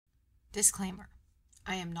Disclaimer: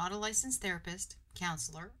 I am not a licensed therapist,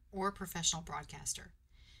 counselor, or professional broadcaster.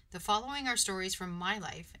 The following are stories from my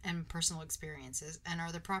life and personal experiences and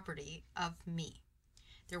are the property of me.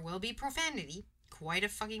 There will be profanity, quite a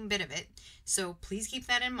fucking bit of it, so please keep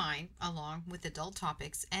that in mind along with adult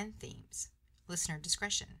topics and themes. Listener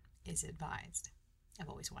discretion is advised. I've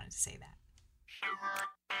always wanted to say that.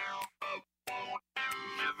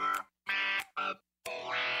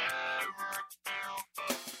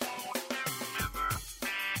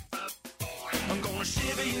 I'm gonna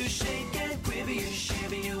shiver you, shake and quiver you,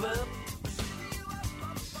 shiver you up.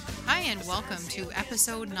 Hi, and welcome to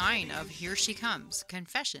episode 9 of Here She Comes,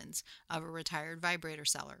 Confessions of a Retired Vibrator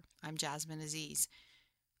Seller. I'm Jasmine Aziz.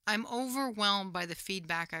 I'm overwhelmed by the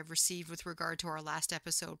feedback I've received with regard to our last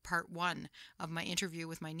episode, part 1 of my interview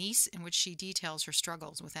with my niece, in which she details her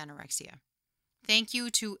struggles with anorexia. Thank you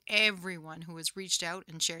to everyone who has reached out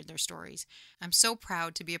and shared their stories. I'm so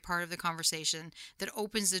proud to be a part of the conversation that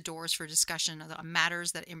opens the doors for discussion of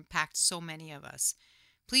matters that impact so many of us.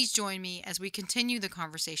 Please join me as we continue the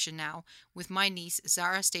conversation now with my niece,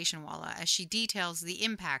 Zara Stationwala, as she details the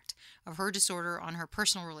impact of her disorder on her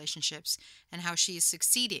personal relationships and how she is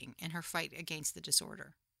succeeding in her fight against the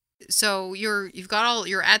disorder. So you're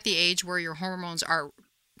at the age where your hormones are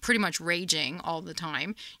pretty much raging all the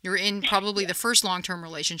time. You're in probably the first long-term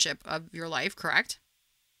relationship of your life, correct?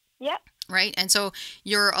 Yep. Right? And so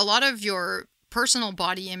a lot of your personal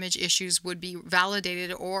body image issues would be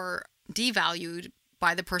validated or devalued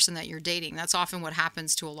by the person that you're dating. That's often what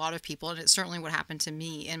happens to a lot of people, and it's certainly what happened to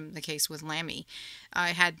me in the case with Lammy. I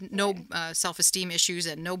had no self-esteem issues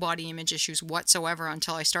and no body image issues whatsoever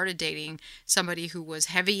until I started dating somebody who was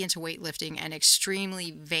heavy into weightlifting and extremely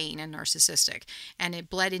vain and narcissistic, and it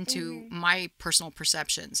bled into my personal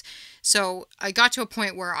perceptions. So I got to a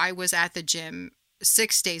point where I was at the gym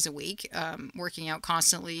 6 days a week, working out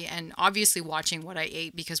constantly, and obviously watching what I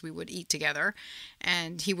ate because we would eat together,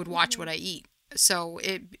 and he would watch what I eat. So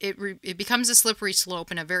it becomes a slippery slope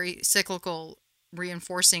and a very cyclical,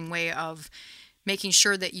 reinforcing way of making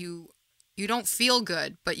sure that you don't feel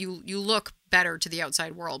good, but you look better to the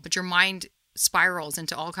outside world. But your mind spirals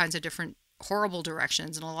into all kinds of different horrible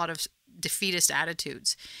directions and a lot of defeatist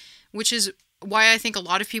attitudes, which is why I think a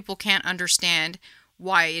lot of people can't understand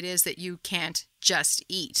why it is that you can't just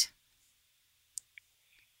eat.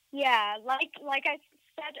 Yeah, like I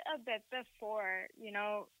said a bit before,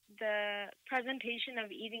 the presentation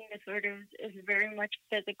of eating disorders is very much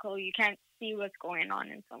physical. You can't see what's going on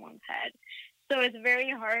in someone's head. So it's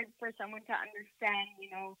very hard for someone to understand,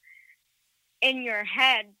 in your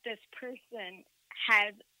head, this person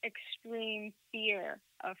has extreme fear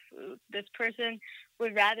of food. This person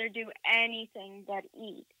would rather do anything but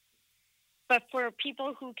eat. But for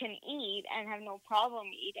people who can eat and have no problem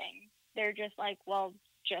eating, they're just like, well,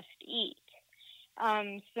 just eat.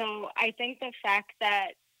 So I think the fact that,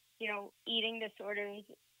 eating disorders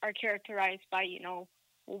are characterized by,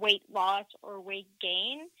 weight loss or weight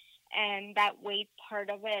gain, and that weight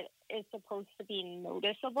part of it is supposed to be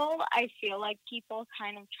noticeable, I feel like people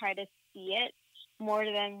kind of try to see it more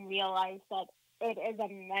than realize that it is a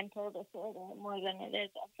mental disorder more than it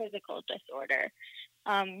is a physical disorder.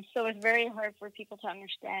 So it's very hard for people to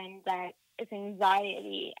understand that it's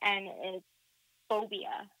anxiety and it's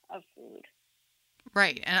phobia of food.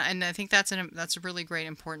 Right, and I think that's a really great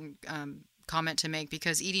important comment to make,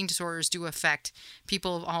 because eating disorders do affect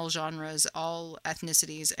people of all genres, all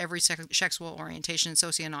ethnicities, every sexual orientation,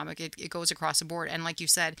 socioeconomic. It goes across the board, and like you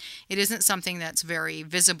said, it isn't something that's very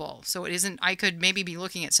visible. So it isn't. I could maybe be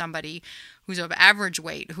looking at somebody who's of average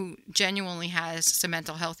weight who genuinely has some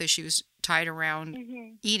mental health issues tied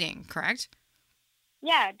around eating. Correct?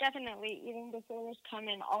 Yeah, definitely. Eating disorders come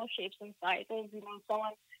in all shapes and sizes.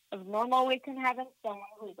 Someone of normal weight can have it, someone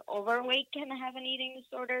who's overweight can have an eating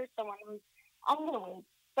disorder, someone who's underweight,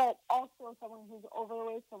 but also someone who's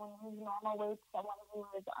overweight, someone who's normal weight, someone who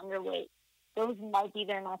is underweight. Those might be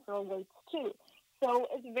their natural weights too. So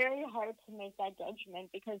it's very hard to make that judgment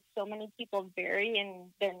because so many people vary in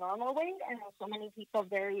their normal weight and so many people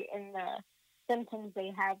vary in the symptoms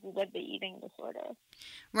they have with the eating disorder.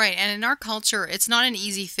 Right, and in our culture, it's not an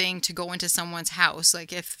easy thing to go into someone's house.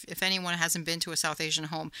 Like if anyone hasn't been to a South Asian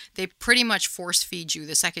home, they pretty much force feed you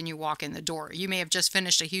the second you walk in the door. You may have just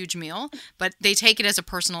finished a huge meal, but they take it as a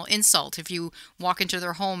personal insult. If you walk into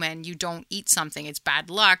their home and you don't eat something, it's bad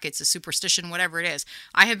luck, it's a superstition, whatever it is.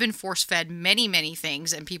 I have been force fed many, many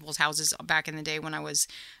things in people's houses back in the day when I was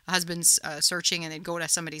husband's searching, and they'd go to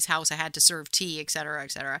somebody's house. I had to serve tea, et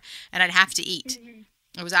cetera, and I'd have to eat.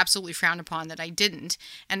 It was absolutely frowned upon that I didn't.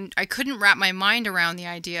 And I couldn't wrap my mind around the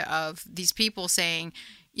idea of these people saying,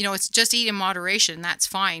 it's just eat in moderation. That's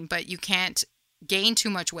fine, but you can't gain too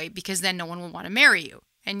much weight because then no one will want to marry you.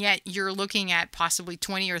 And yet you're looking at possibly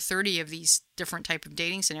 20 or 30 of these different type of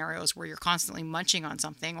dating scenarios where you're constantly munching on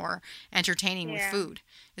something or entertaining with food.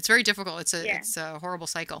 It's very difficult. It's a horrible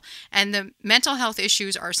cycle. And the mental health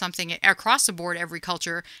issues are something across the board, every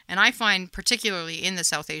culture, and I find particularly in the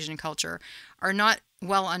South Asian culture, are not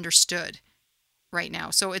well understood right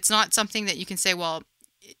now. So it's not something that you can say, well,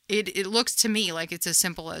 it looks to me like it's as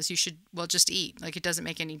simple as you should, well, just eat. Like it doesn't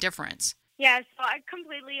make any difference. Yeah, so I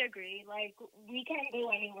completely agree. Like, we can't go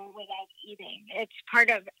anywhere without eating. It's part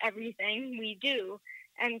of everything we do.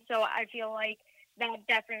 And so I feel like that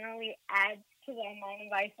definitely adds to the amount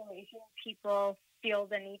of isolation people feel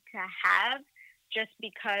the need to have just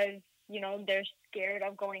because, they're scared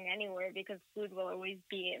of going anywhere because food will always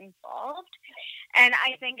be involved. And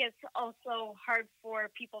I think it's also hard for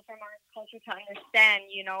people from our culture to understand,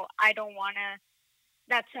 I don't want to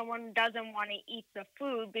that someone doesn't want to eat the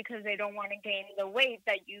food because they don't want to gain the weight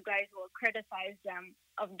that you guys will criticize them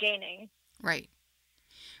of gaining. Right.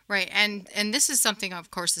 Right. And this is something,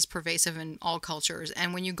 of course, that's pervasive in all cultures.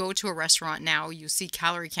 And when you go to a restaurant now, you see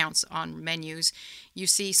calorie counts on menus. You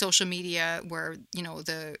see social media where,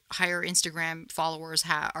 the higher Instagram followers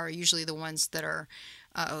are usually the ones that are,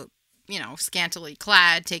 scantily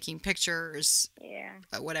clad, taking pictures,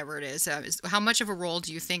 whatever it is. How much of a role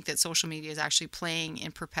do you think that social media is actually playing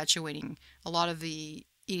in perpetuating a lot of the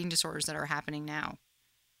eating disorders that are happening now?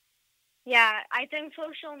 Yeah, I think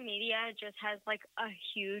social media just has like a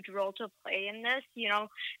huge role to play in this.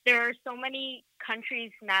 There are so many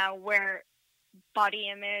countries now where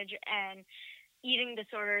body image and eating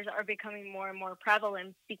disorders are becoming more and more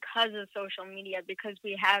prevalent because of social media, because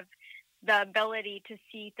we have the ability to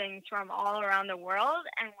see things from all around the world,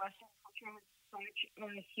 and Western culture has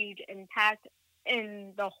such a huge impact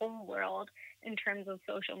in the whole world in terms of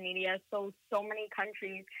social media. So many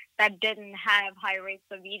countries that didn't have high rates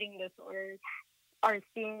of eating disorders are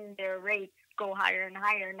seeing their rates go higher and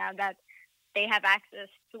higher now that they have access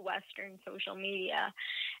to Western social media.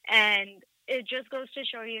 And it just goes to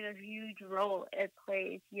show you the huge role it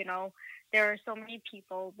plays. There are so many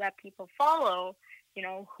people that people follow,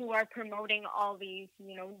 who are promoting all these,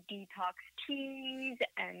 detox teas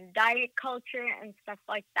and diet culture and stuff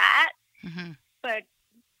like that. Mm-hmm. But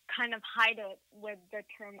kind of hide it with the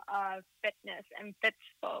term of fitness and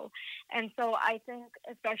fitspo. And so I think,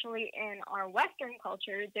 especially in our Western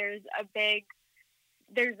culture, there's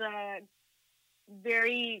a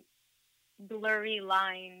very blurry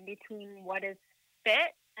line between what is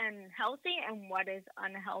fit and healthy and what is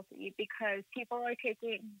unhealthy, because people are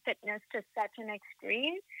taking fitness to such an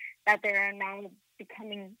extreme that they're now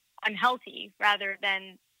becoming unhealthy rather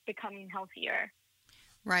than becoming healthier.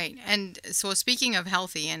 Right. And so speaking of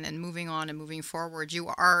healthy and moving on and moving forward, you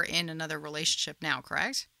are in another relationship now,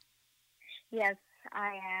 correct? Yes,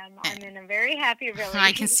 I am. I'm in a very happy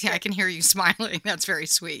relationship. I can hear you smiling. That's very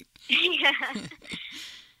sweet. Yeah.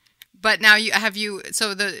 But now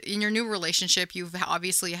in your new relationship, you've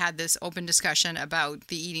obviously had this open discussion about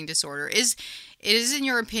the eating disorder. Is in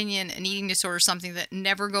your opinion an eating disorder something that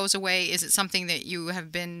never goes away? Is it something that you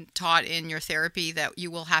have been taught in your therapy that you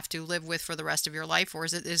will have to live with for the rest of your life, or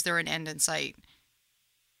is there an end in sight?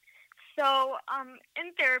 So,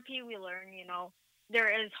 in therapy, we learn, there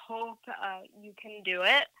is hope. You can do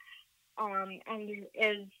it. And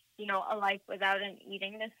there is, a life without an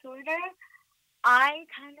eating disorder. I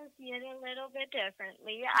kind of see it a little bit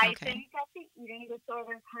differently. I think that the eating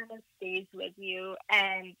disorder kind of stays with you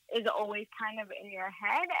and is always kind of in your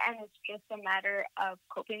head, and it's just a matter of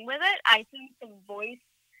coping with it. I think the voice,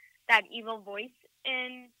 that evil voice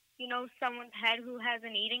in, someone's head who has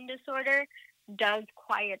an eating disorder does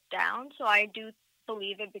quiet down. So I do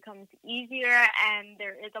believe it becomes easier, and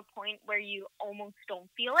there is a point where you almost don't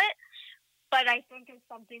feel it. But I think it's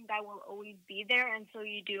something that will always be there, and so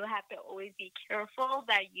you do have to always be careful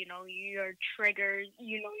that your triggers, and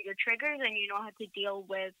you know how to deal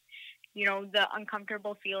with, the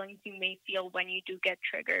uncomfortable feelings you may feel when you do get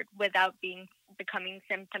triggered without becoming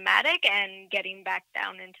symptomatic and getting back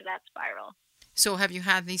down into that spiral. So have you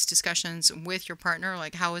had these discussions with your partner?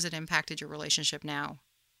 Like, how has it impacted your relationship now?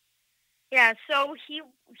 Yeah, so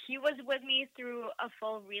he was with me through a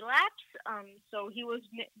full relapse. So he was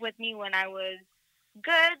with me when I was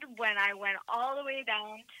good, when I went all the way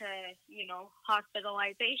down to,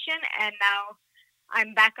 hospitalization, and now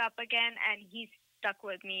I'm back up again, and he's stuck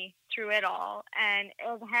with me through it all. And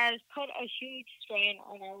it has put a huge strain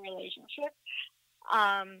on our relationship.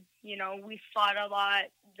 We fought a lot.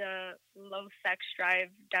 The low sex drive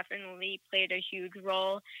definitely played a huge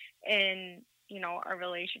role in, our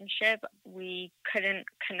relationship, we couldn't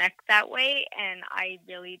connect that way. And I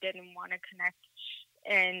really didn't want to connect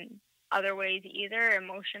in other ways either,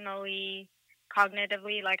 emotionally,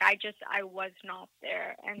 cognitively. Like I was not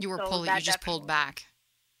there. And You just pulled definitely, back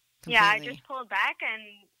yeah, I completely. just pulled back and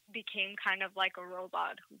became kind of like a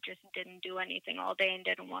robot who just didn't do anything all day and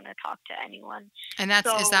didn't want to talk to anyone. And is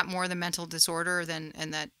So that more the mental disorder than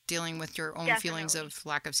and that dealing with your own feelings definitely. of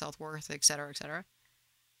lack of self-worth, et cetera, et cetera?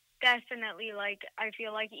 Definitely, like I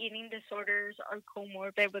feel like eating disorders are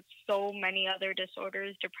comorbid with so many other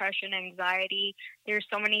disorders, depression, anxiety. There's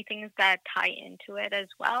so many things that tie into it as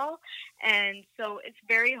well. And so it's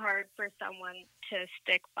very hard for someone to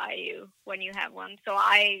stick by you when you have one. So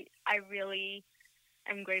I really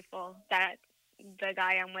am grateful that the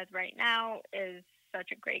guy I'm with right now is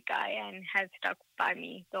such a great guy and has stuck by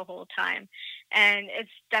me the whole time. And it's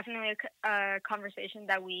definitely a conversation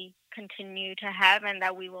that we continue to have and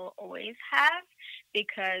that we will always have,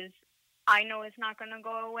 because I know it's not going to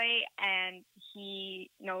go away, and he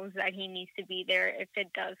knows that he needs to be there if it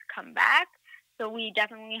does come back. So we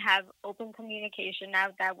definitely have open communication now.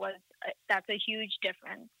 That's a huge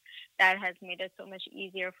difference. That has made it so much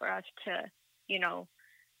easier for us to, you know,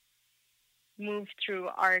 move through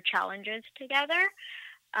our challenges together.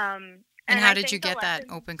 And And how I did you think the get that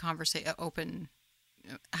lesson. open conversation,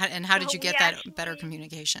 how did So you we get that better actually,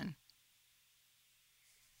 communication?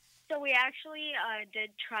 so we actually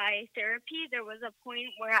did try therapy. There was a point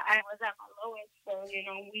where I was at my lowest,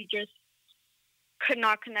 so we just could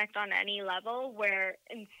not connect on any level. Where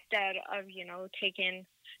instead of taking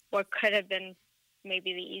what could have been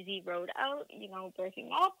maybe the easy road out, breaking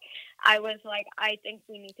up, I was like, I think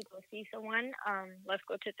we need to go see someone. Let's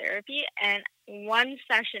go to therapy. And one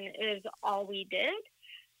session is all we did,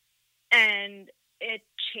 and it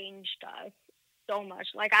changed us so much.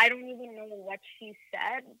 Like, I don't even know what she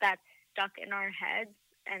said that stuck in our heads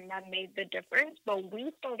and that made the difference, but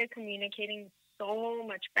we started communicating so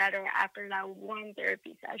much better after that one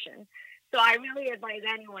therapy session. So I really advise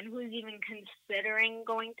anyone who's even considering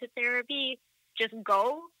going to therapy, just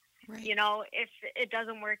go. Right. If it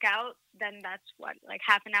doesn't work out, then that's what, like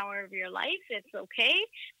half an hour of your life, it's okay.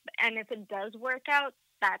 And if it does work out,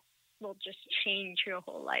 that will just change your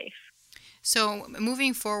whole life. So,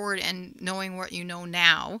 moving forward and knowing what you know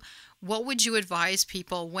now, what would you advise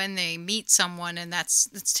people when they meet someone? And that's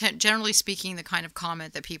generally speaking the kind of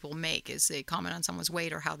comment that people make is they comment on someone's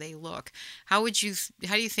weight or how they look. How do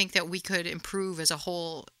you think that we could improve as a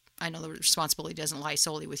whole? I know the responsibility doesn't lie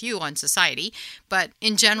solely with you on society, but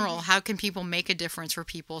in general, Mm-hmm. how can people make a difference for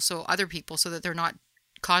other people, so that they're not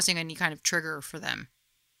causing any kind of trigger for them?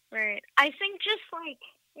 Right. I think just like,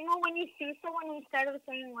 when you see someone, instead of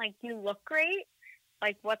saying like, you look great,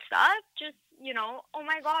 like, what's up? Just, oh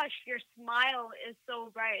my gosh, your smile is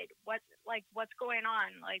so bright. What's going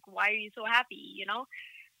on? Like, why are you so happy?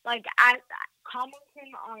 Like,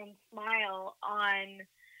 commenting on smile, on,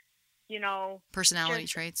 Personality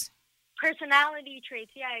just traits. personality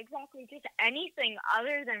traits. Yeah, exactly. Just anything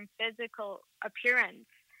other than physical appearance.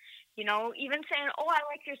 Even saying, oh, I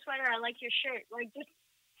like your sweater, I like your shirt. Like, just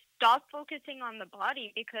stop focusing on the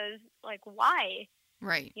body, because, like, why?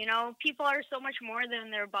 Right. People are so much more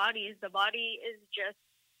than their bodies. The body is just,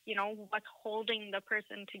 what's holding the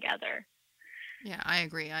person together. Yeah, I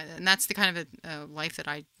agree. And that's the kind of a life that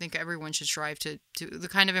I think everyone should strive to the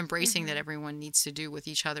kind of embracing that Hmm. everyone needs to do with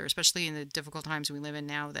each other, especially in the difficult times we live in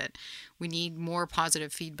now, that we need more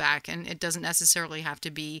positive feedback. And it doesn't necessarily have to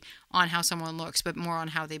be on how someone looks, but more on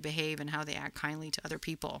how they behave and how they act kindly to other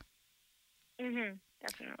people.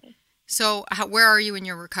 Definitely. So, where are you in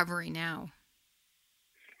your recovery now?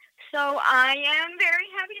 So I am very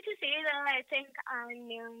happy to say that I think I'm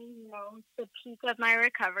nearing, the peak of my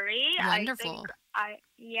recovery. Wonderful. I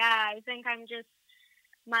think I'm just,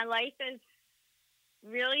 my life is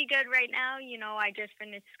really good right now. I just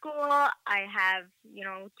finished school. I have,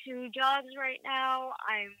 2 jobs right now.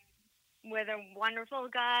 I'm with a wonderful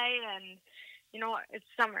guy, and, it's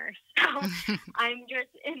summer. So I'm just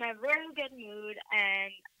in a very good mood,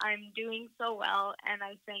 and I'm doing so well. And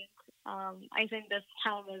I think this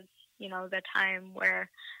time is, the time where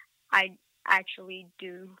I actually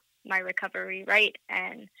do my recovery right,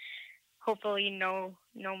 and hopefully no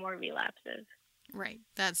more relapses. Right.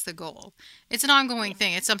 That's the goal. It's an ongoing Yeah.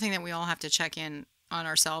 thing. It's something that we all have to check in on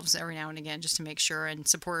ourselves every now and again, just to make sure and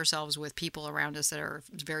support ourselves with people around us that are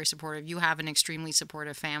very supportive. You have an extremely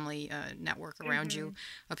supportive family network around you Mhm.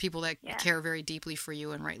 of people that Yeah. care very deeply for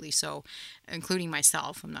you, and rightly so, including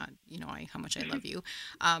myself. I'm not, how much I love you.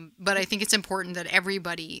 But I think it's important that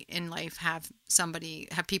everybody in life have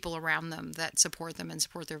people around them that support them and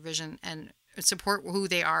support their vision. And support who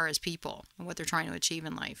they are as people and what they're trying to achieve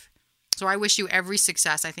in life. So I wish you every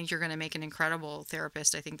success. I think you're going to make an incredible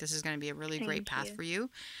therapist. I think this is going to be a really great path for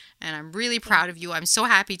you. And I'm really proud of you. I'm so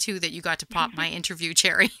happy, too, that you got to pop my interview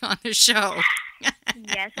cherry on the show.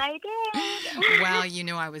 Yes, I did. Well, you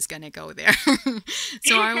knew I was going to go there.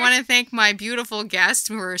 So I want to thank my beautiful guest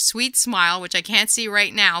for her sweet smile, which I can't see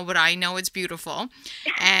right now, but I know it's beautiful.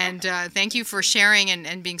 And thank you for sharing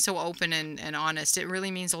and being so open and honest. It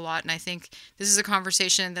really means a lot. And I think this is a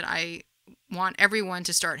conversation that I want everyone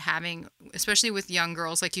to start having, especially with young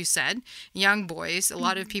girls, like you said, young boys. A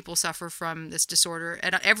lot of people suffer from this disorder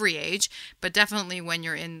at every age, but definitely when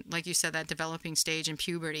you're in, like you said, that developing stage in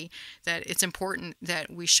puberty, that it's important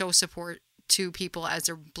that we show support to people as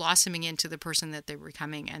they're blossoming into the person that they're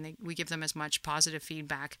becoming, and we give them as much positive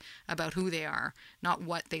feedback about who they are, not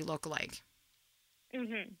what they look like.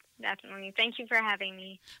 Definitely. Thank you for having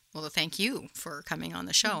me. Well, thank you for coming on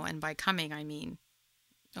the show, and by coming, I mean,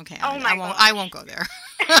 okay, Oh my God. I won't go there.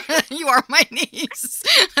 You are my niece,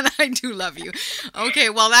 and I do love you. Okay,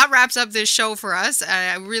 well, that wraps up this show for us.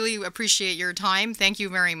 I really appreciate your time. Thank you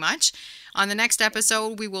very much. On the next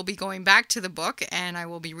episode, we will be going back to the book, and I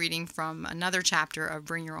will be reading from another chapter of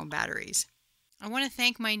Bring Your Own Batteries. I want to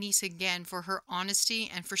thank my niece again for her honesty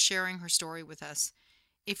and for sharing her story with us.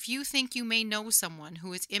 If you think you may know someone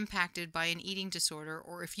who is impacted by an eating disorder,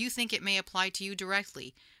 or if you think it may apply to you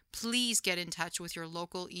directly, please get in touch with your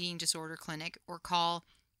local eating disorder clinic or call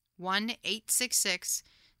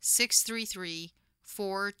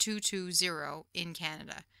 1-866-633-4220 in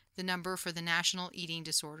Canada, the number for the National Eating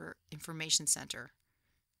Disorder Information Center.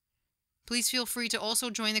 Please feel free to also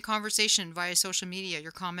join the conversation via social media.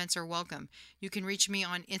 Your comments are welcome. You can reach me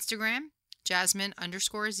on Instagram,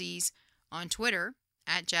 Jasmine_Aziz, on Twitter,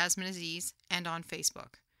 @JasmineAziz, and on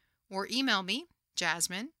Facebook. Or email me,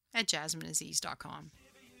 jasmine@jasmineaziz.com.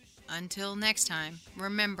 Until next time,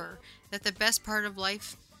 remember that the best part of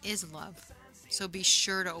life is love. So be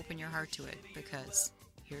sure to open your heart to it, because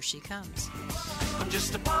here she comes. I'm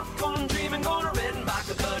just a popcorn dreaming, gonna red and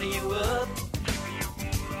vodka butter you up.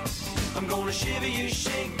 I'm gonna shiver you,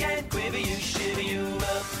 shake and quiver you, shiver you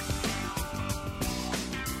up.